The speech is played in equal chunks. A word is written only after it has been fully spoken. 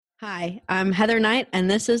Hi, I'm Heather Knight, and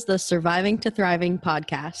this is the Surviving to Thriving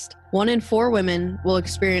podcast. 1 in 4 women will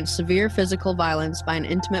experience severe physical violence by an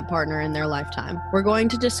intimate partner in their lifetime. We're going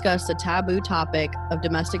to discuss the taboo topic of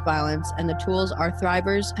domestic violence and the tools our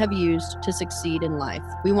thrivers have used to succeed in life.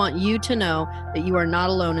 We want you to know that you are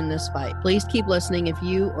not alone in this fight. Please keep listening if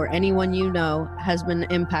you or anyone you know has been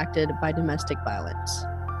impacted by domestic violence.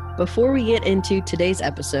 Before we get into today's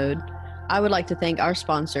episode, I would like to thank our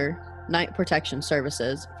sponsor, Knight Protection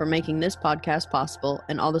Services, for making this podcast possible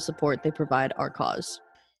and all the support they provide our cause.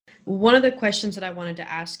 One of the questions that I wanted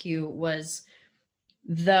to ask you was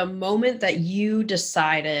the moment that you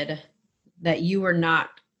decided that you were not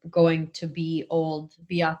going to be old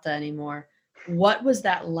Beata anymore. What was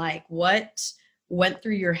that like? What went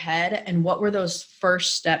through your head, and what were those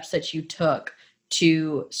first steps that you took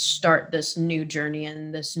to start this new journey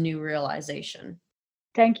and this new realization?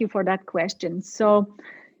 Thank you for that question. So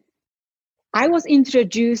I was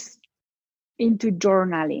introduced into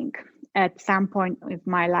journaling at some point of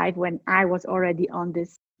my life when I was already on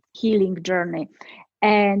this healing journey.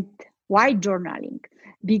 And why journaling?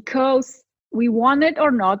 Because we want it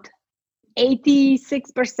or not,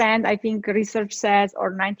 86%, I think research says,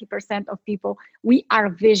 or 90% of people, we are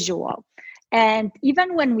visual. And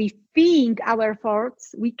even when we think our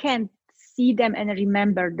thoughts, we can't see them and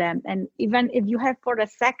remember them. And even if you have for a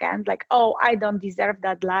second, like, oh, I don't deserve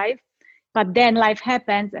that life, but then life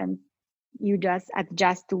happens and you just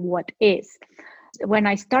adjust to what is. When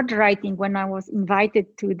I started writing, when I was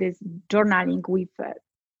invited to this journaling with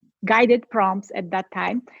guided prompts at that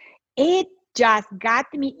time, it just got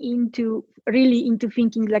me into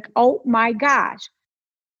thinking like, oh my gosh,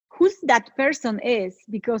 who's that person is?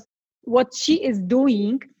 Because what she is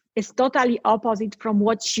doing is totally opposite from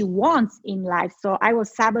what she wants in life. So I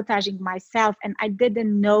was sabotaging myself, and I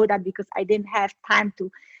didn't know that because I didn't have time to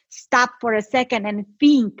stop for a second and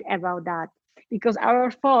think about that. Because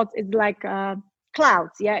our thoughts is like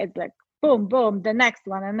clouds, yeah? It's like boom, boom, the next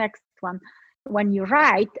one, the next one. When you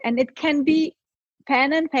write, and it can be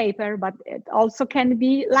pen and paper, but it also can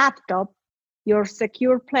be laptop, your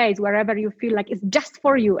secure place, wherever you feel like it's just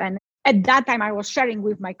for you. And at that time I was sharing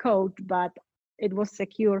with my coach, but it was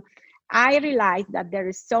secure. I realized that there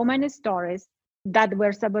is so many stories that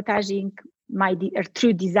were sabotaging my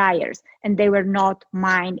true desires, and they were not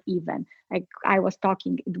mine even. Like I was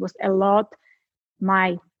talking, it was a lot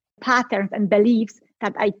my patterns and beliefs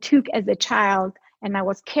that I took as a child, and I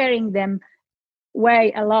was carrying them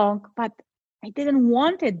way along, but I didn't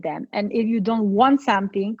wanted them. And if you don't want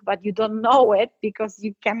something, but you don't know it because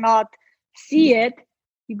you cannot see it,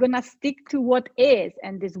 you're gonna stick to what is,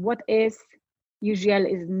 and this what is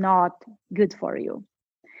usually is not good for you.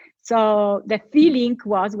 So the feeling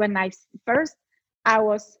was when I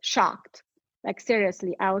was shocked. Like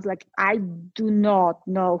seriously, I was like, I do not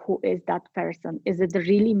know who is that person. Is it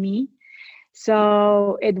really me?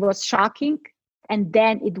 So it was shocking, and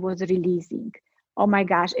then it was releasing. Oh my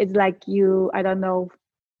gosh, it's like I don't know,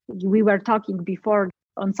 we were talking before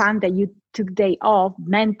on Sunday, you took day off,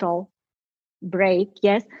 mental break,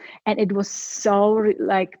 yes, and it was so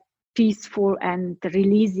like peaceful and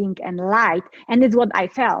releasing and light, and it's what I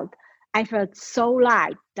felt so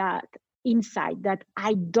light that inside, that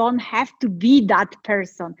I don't have to be that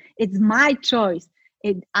person. It's my choice.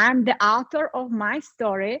 I'm the author of my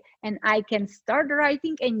story, and I can start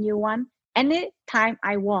writing a new one anytime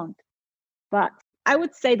I want. But I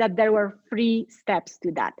would say that there were 3 steps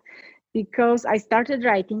to that. Because I started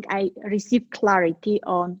writing, I received clarity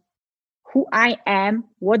on who I am,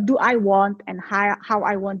 what do I want, and how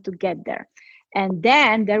I want to get there. And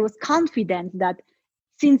then there was confidence that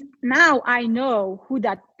since now I know who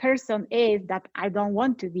that person is that I don't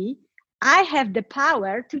want to be, I have the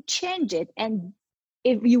power to change it. And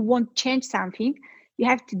if you want to change something, you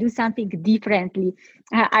have to do something differently.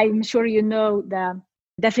 I'm sure you know the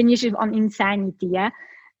definition on insanity, yeah?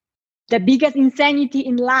 The biggest insanity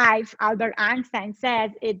in life, Albert Einstein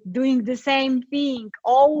says, it's doing the same thing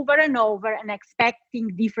over and over and expecting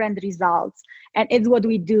different results. And it's what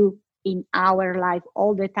we do in our life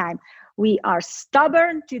all the time. We are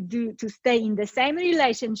stubborn to stay in the same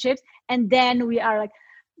relationships, and then we are like,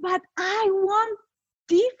 but I want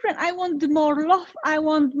different. I want more love. I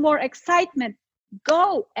want more excitement.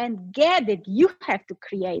 Go and get it. You have to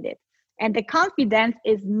create it. And the confidence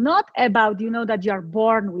is not about, that you're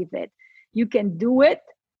born with it. You can do it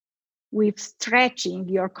with stretching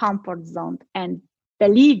your comfort zone and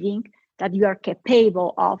believing that you are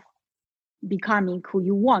capable of becoming who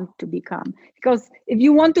you want to become. Because if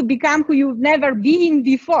you want to become who you've never been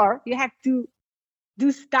before, you have to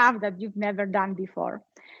do stuff that you've never done before.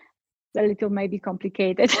 a little maybe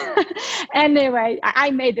complicated. Anyway,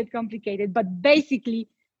 I made it complicated, but basically,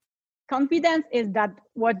 confidence is that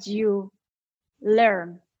what you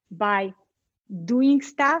learn by doing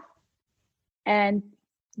stuff and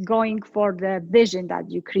going for the vision that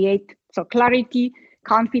you create. So clarity,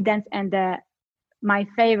 confidence, and my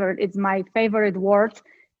favorite word,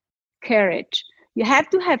 courage. You have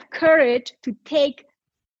to have courage to take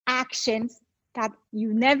actions that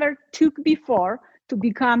you never took before to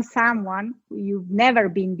become someone you've never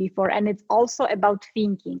been before. And it's also about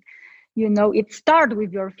thinking. It starts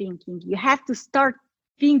with your thinking. You have to start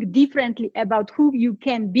think differently about who you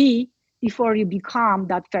can be before you become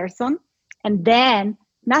that person. And then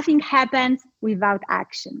nothing happens without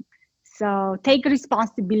action. So take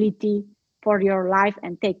responsibility for your life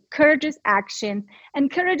and take courageous action.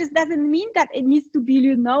 And courageous doesn't mean that it needs to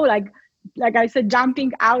be, like I said,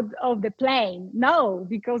 jumping out of the plane. No,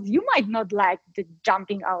 because you might not like the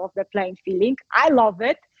jumping out of the plane feeling. I love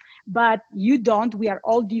it, but you don't. We are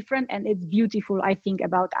all different, and it's beautiful, I think,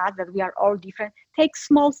 about us that we are all different. Take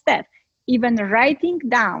small steps. Even writing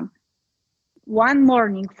down one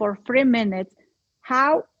morning for 3 minutes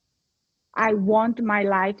how I want my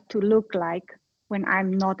life to look like when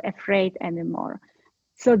I'm not afraid anymore.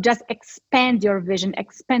 So just expand your vision,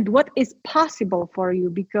 expand what is possible for you,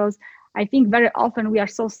 because I think very often we are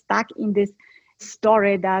so stuck in this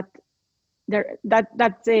story that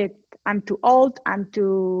that's it. I'm too old, I'm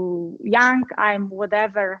too young, I'm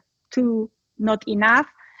whatever, too not enough.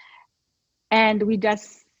 And we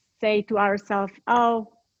just say to ourselves,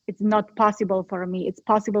 oh, it's not possible for me. It's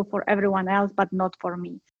possible for everyone else, but not for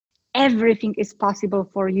me. Everything is possible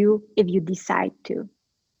for you if you decide to.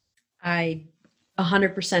 I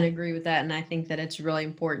 100% agree with that. And I think that it's really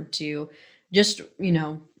important to just,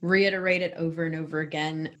 reiterate it over and over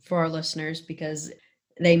again for our listeners, because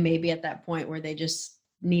they may be at that point where they just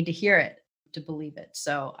need to hear it to believe it.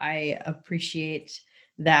 So I appreciate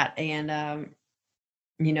that. And,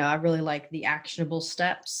 I really like the actionable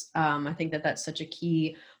steps. I think that that's such a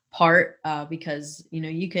key part because,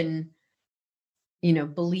 you can,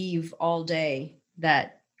 believe all day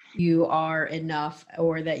that you are enough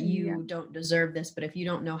or that you don't deserve this. But if you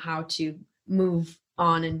don't know how to move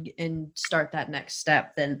on and start that next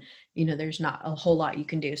step, then, there's not a whole lot you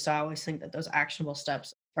can do. So I always think that those actionable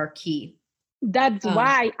steps are key. That's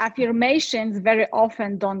why affirmations very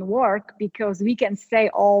often don't work, because we can say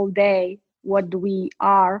all day what we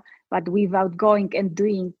are, but without going and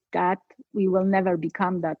doing that, we will never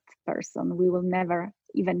become that person. We will never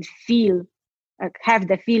even have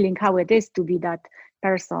the feeling how it is to be that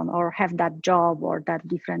person or have that job or that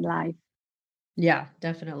different life. Yeah,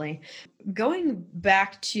 definitely. Going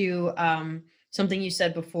back to something you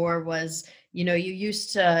said before was, you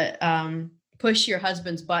used to push your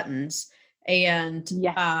husband's buttons, and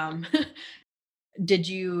yes. Did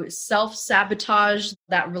you self-sabotage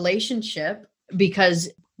that relationship because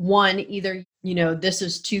one, either, this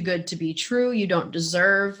is too good to be true, you don't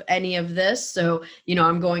deserve any of this, so,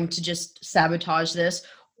 I'm going to just sabotage this?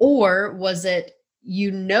 Or was it,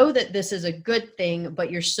 that this is a good thing,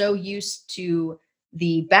 but you're so used to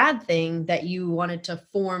the bad thing that you wanted to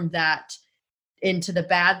form that into the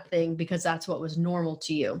bad thing because that's what was normal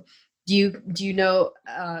to you? Do you know,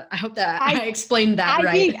 I hope that I explained that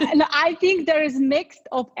right. I think there is mixed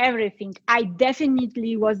of everything. I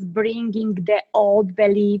definitely was bringing the old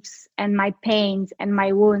beliefs and my pains and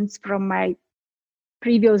my wounds from my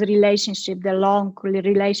previous relationship, the long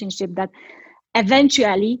relationship, that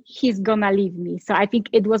eventually he's gonna leave me. So I think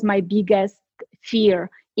it was my biggest fear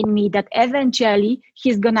in me, that eventually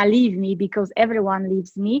he's gonna leave me, because everyone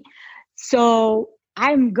leaves me. So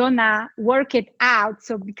I'm gonna work it out.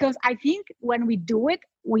 So because I think when we do it,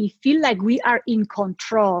 we feel like we are in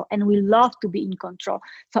control, and we love to be in control.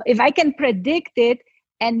 So if I can predict it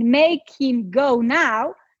and make him go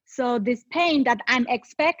now, so this pain that I'm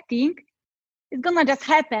expecting is gonna just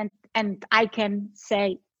happen, and I can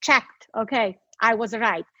say, checked, okay, I was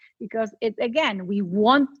right. Because we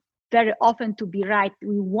want very often to be right.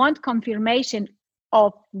 We want confirmation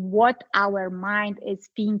of what our mind is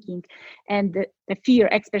thinking. And the fear,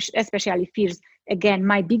 especially fears, again,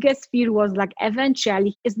 my biggest fear was like,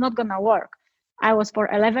 eventually it's not gonna work. I was for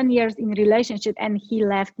 11 years in relationship and he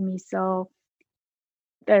left me, so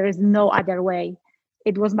there is no other way.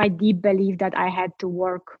 It was my deep belief that I had to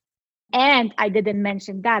work. And I didn't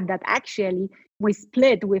mention that actually we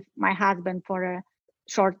split with my husband for a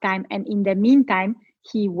short time, and in the meantime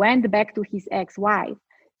he went back to his ex-wife.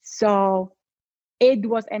 So it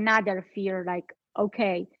was another fear, like,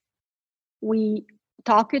 okay, we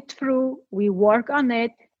talk it through, we work on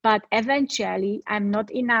it, but eventually I'm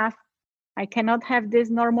not enough. I cannot have this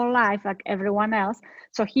normal life like everyone else.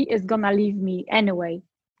 So he is going to leave me anyway,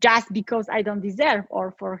 just because I don't deserve, or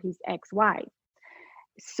for his ex-wife.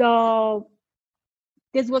 So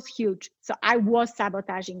this was huge. So I was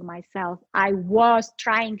sabotaging myself. I was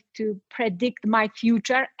trying to predict my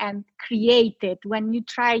future and create it. When you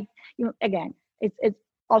try, again, it's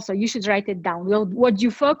also, you should write it down. What you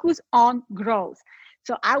focus on grows.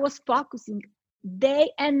 So I was focusing day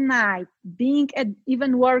and night,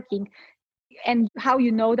 even working. And how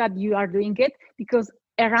you know that you are doing it? Because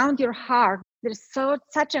around your heart, there's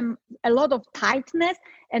such a lot of tightness,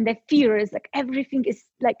 and the fear is like everything is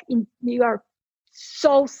like you are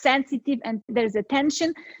so sensitive, and there's a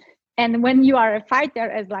tension. And when you are a fighter,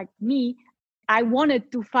 as like me, I wanted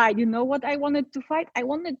to fight. You know what I wanted to fight? I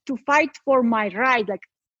wanted to fight for my right. Like,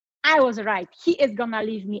 I was right. He is gonna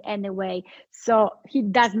leave me anyway, so he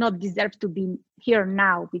does not deserve to be here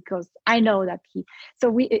now, because I know that So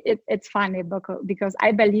it's funny because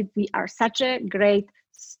I believe we are such a great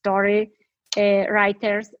story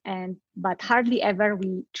writers, but hardly ever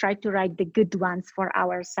we try to write the good ones for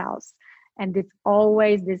ourselves. And it's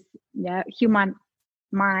always this human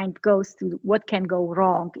mind goes to what can go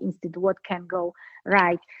wrong instead of what can go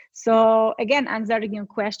right. So again, answering your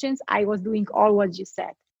questions, I was doing all what you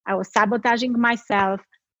said. I was sabotaging myself.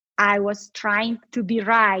 I was trying to be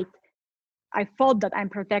right. I thought that I'm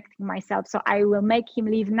protecting myself, so I will make him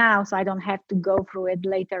leave now so I don't have to go through it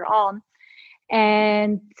later on.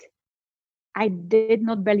 And I did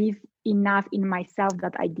not believe enough in myself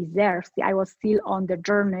that I deserved. I was still on the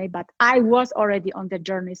journey, but I was already on the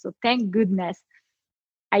journey. So thank goodness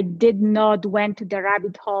I did not went to the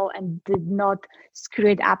rabbit hole and did not screw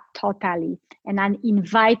it up totally. And I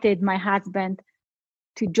invited my husband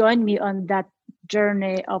to join me on that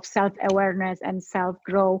journey of self-awareness and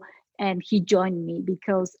self-growth. And he joined me,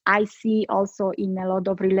 because I see also in a lot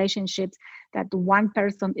of relationships that one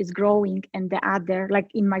person is growing and the other, like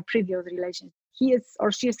in my previous relationship, he is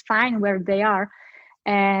or she is fine where they are.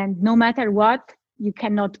 And no matter what, you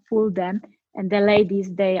cannot fool them. And the ladies,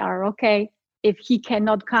 they are okay. If he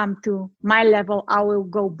cannot come to my level, I will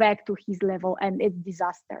go back to his level, and it's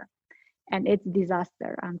disaster. And it's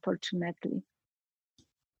disaster, unfortunately.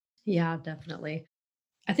 Yeah, definitely.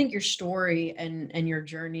 I think your story and your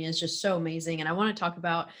journey is just so amazing. And I want to talk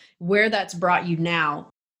about where that's brought you now.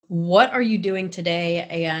 What are you doing today,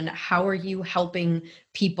 and how are you helping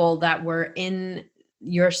people that were in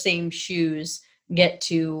your same shoes get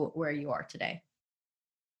to where you are today?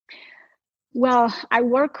 Well, I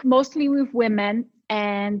work mostly with women.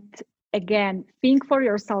 And again, think for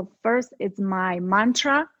yourself first. It's my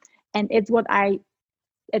mantra. And it's what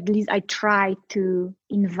at least I try to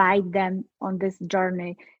invite them on this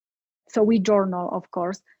journey. So we journal, of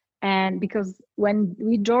course. And because when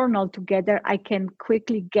we journal together, I can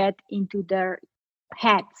quickly get into their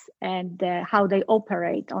heads and how they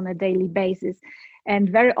operate on a daily basis. And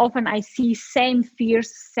very often I see same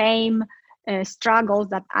fears, same struggles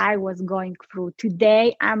that I was going through.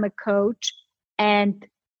 Today, I'm a coach, and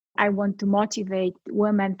I want to motivate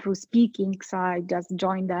women through speaking. So I just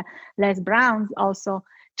joined the Les Brown's also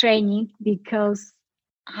training, because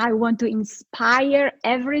I want to inspire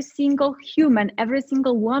every single human, every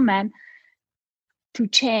single woman to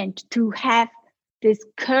change, to have this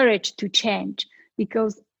courage to change,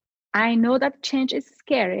 because I know that change is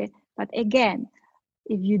scary. But again,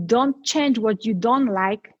 if you don't change what you don't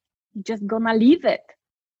like, you're just gonna leave it.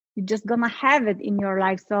 You're just gonna have it in your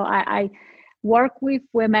life. So I work with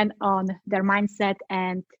women on their mindset,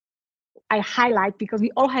 and I highlight, because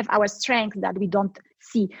we all have our strengths that we don't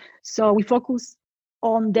see. So we focus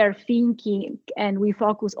on their thinking, and we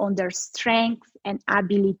focus on their strengths and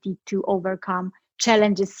ability to overcome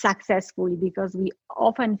challenges successfully, because we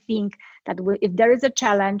often think that if there is a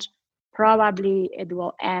challenge, probably it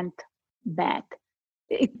will end bad.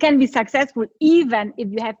 It can be successful even if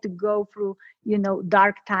you have to go through,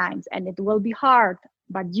 dark times, and it will be hard,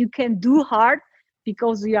 but you can do hard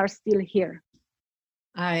because you are still here.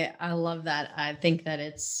 I love that. I think that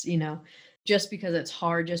it's, just because it's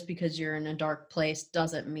hard, just because you're in a dark place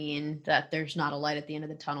doesn't mean that there's not a light at the end of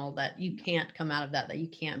the tunnel, that you can't come out of that you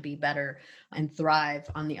can't be better and thrive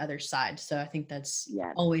on the other side. So I think that's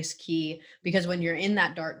always key, because when you're in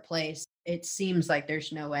that dark place, it seems like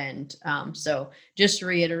there's no end. So just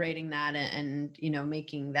reiterating that and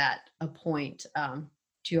making that a point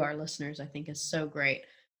to our listeners, I think is so great.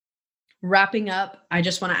 Wrapping up, I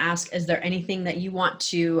just want to ask, is there anything that you want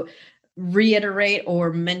to reiterate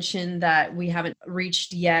or mention that we haven't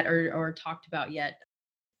reached yet or talked about yet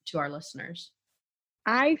to our listeners?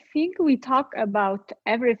 I think we talk about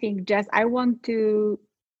everything. Jess, I want to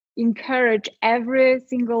encourage every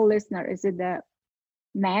single listener, is it a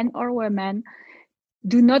man or woman,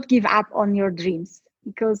 do not give up on your dreams,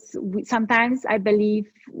 because sometimes I believe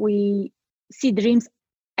we see dreams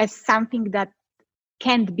as something that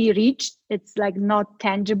can't be reached. It's like not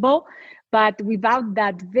tangible, but without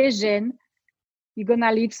that vision, you're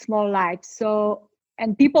gonna live small life. So,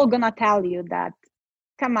 and people gonna tell you that,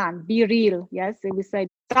 come on, be real. Yes, we say,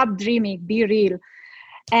 stop dreaming, be real.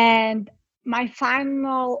 And my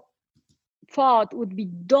final thought would be,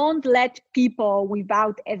 don't let people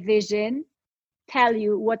without a vision tell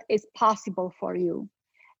you what is possible for you,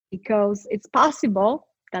 because it's possible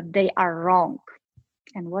that they are wrong.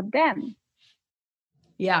 And what then?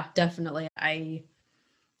 Yeah, definitely. I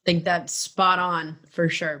think that's spot on for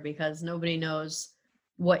sure, because nobody knows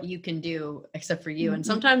what you can do except for you. Mm-hmm. And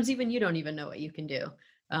sometimes even you don't even know what you can do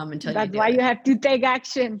until that's you do why it. You have to take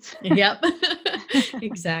actions. Yep.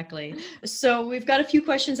 Exactly. So we've got a few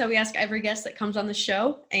questions that we ask every guest that comes on the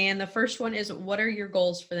show. And the first one is, what are your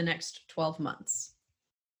goals for the next 12 months?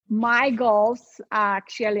 My goals,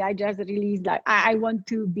 actually, I just released, like, I want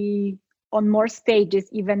to be on more stages,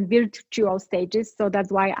 even virtual stages. So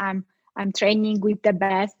that's why I'm training with the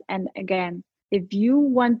best. And again, if you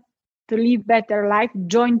want to live better life,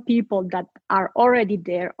 join people that are already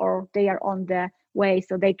there, or they are on the way,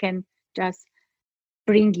 so they can just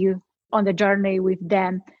bring you on the journey with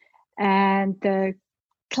them. And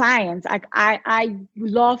clients, I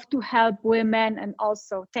love to help women. And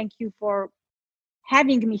also thank you for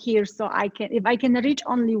having me here, so if I can reach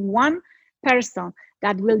only one person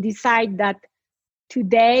that will decide that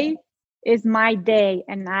today is my day,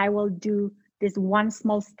 and I will do this one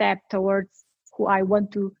small step towards who I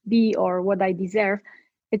want to be or what I deserve,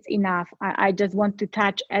 it's enough. I just want to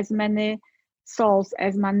touch as many souls,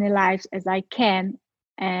 as many lives as I can,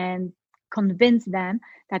 and convince them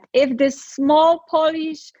that if this small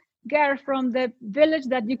Polish girl from the village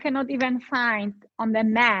that you cannot even find on the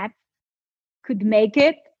map could make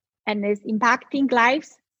it and is impacting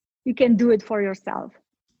lives, you can do it for yourself.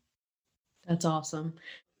 That's awesome.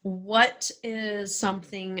 What is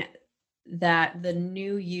something that the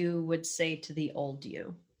new you would say to the old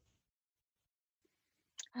you?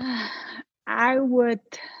 I would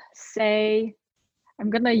say,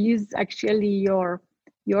 I'm gonna use actually your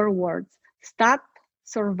words. Stop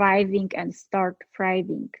surviving and start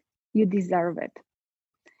thriving. You deserve it.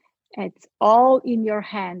 It's all in your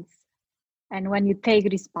hands. And when you take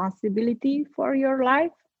responsibility for your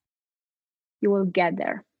life, you will get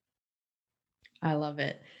there. I love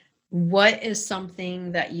it. What is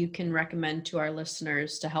something that you can recommend to our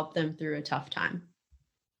listeners to help them through a tough time?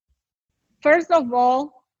 First of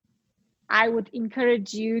all, I would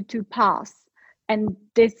encourage you to pause. And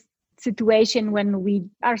this situation, when we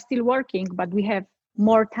are still working, but we have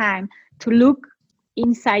more time to look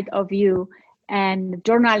inside of you. And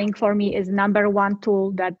journaling for me is number one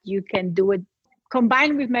tool that you can do it.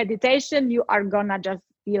 Combined with meditation, you are gonna just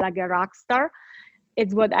be like a rock star.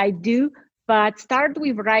 It's what I do. But start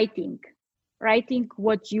with writing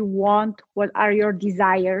what you want, what are your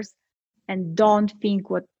desires, and don't think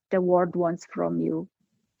what the world wants from you.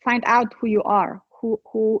 Find out who you are,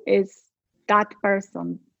 who is that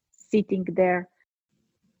person sitting there,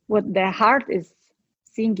 what their heart is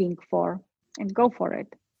singing for, and go for it.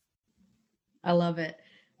 I love it.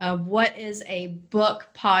 What is a book,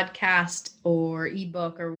 podcast, or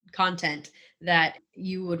ebook or content that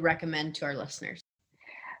you would recommend to our listeners?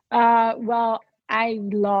 Well, I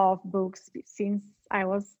love books since I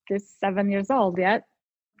was just 7 years old, yeah.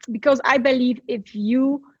 Because I believe if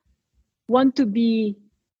you want to be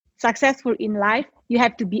successful in life, you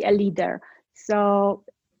have to be a leader. So,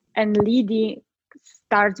 and leading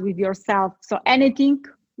starts with yourself. So anything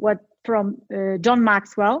what from John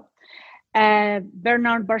Maxwell,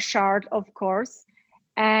 Bernard Burchard, of course,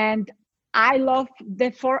 and I love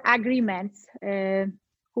the Four Agreements. Who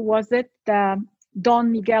was it?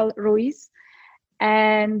 Don Miguel Ruiz.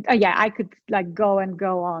 And yeah, I could like go and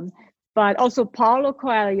go on. But also Paulo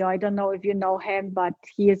Coelho, I don't know if you know him, but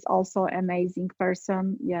he is also an amazing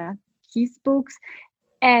person. Yeah, his books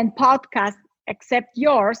and podcasts, except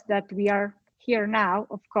yours that we are here now,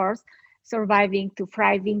 of course. Surviving to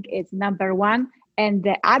Thriving is number one. And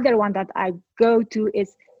the other one that I go to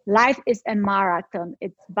is Life is a Marathon.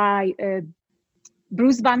 It's by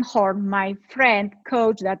Bruce Van Horn, my friend,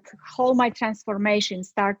 coach, that whole my transformation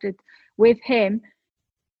started with him.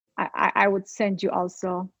 I would send you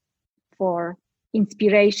also for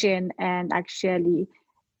inspiration and actually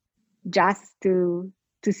just to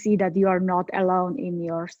see that you are not alone in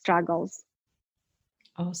your struggles.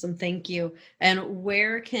 Awesome. Thank you. And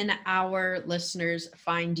where can our listeners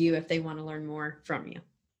find you if they want to learn more from you?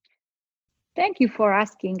 Thank you for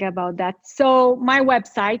asking about that. So my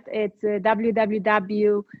website, it's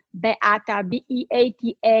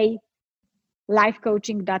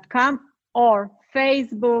www.beata.lifecoaching.com, or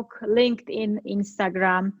Facebook, LinkedIn,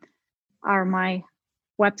 Instagram are my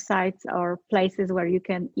websites or places where you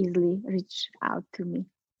can easily reach out to me.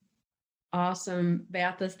 Awesome.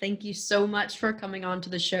 Beata, thank you so much for coming on to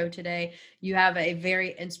the show today. You have a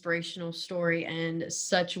very inspirational story and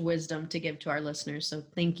such wisdom to give to our listeners. So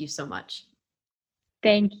thank you so much.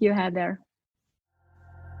 Thank you, Heather.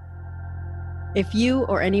 If you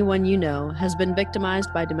or anyone you know has been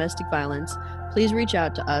victimized by domestic violence, please reach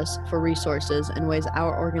out to us for resources and ways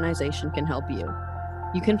our organization can help you.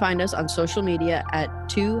 You can find us on social media at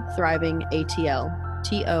 2ThrivingATL,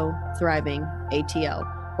 TO Thriving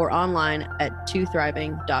ATL, or online at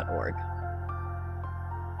twothriving.org.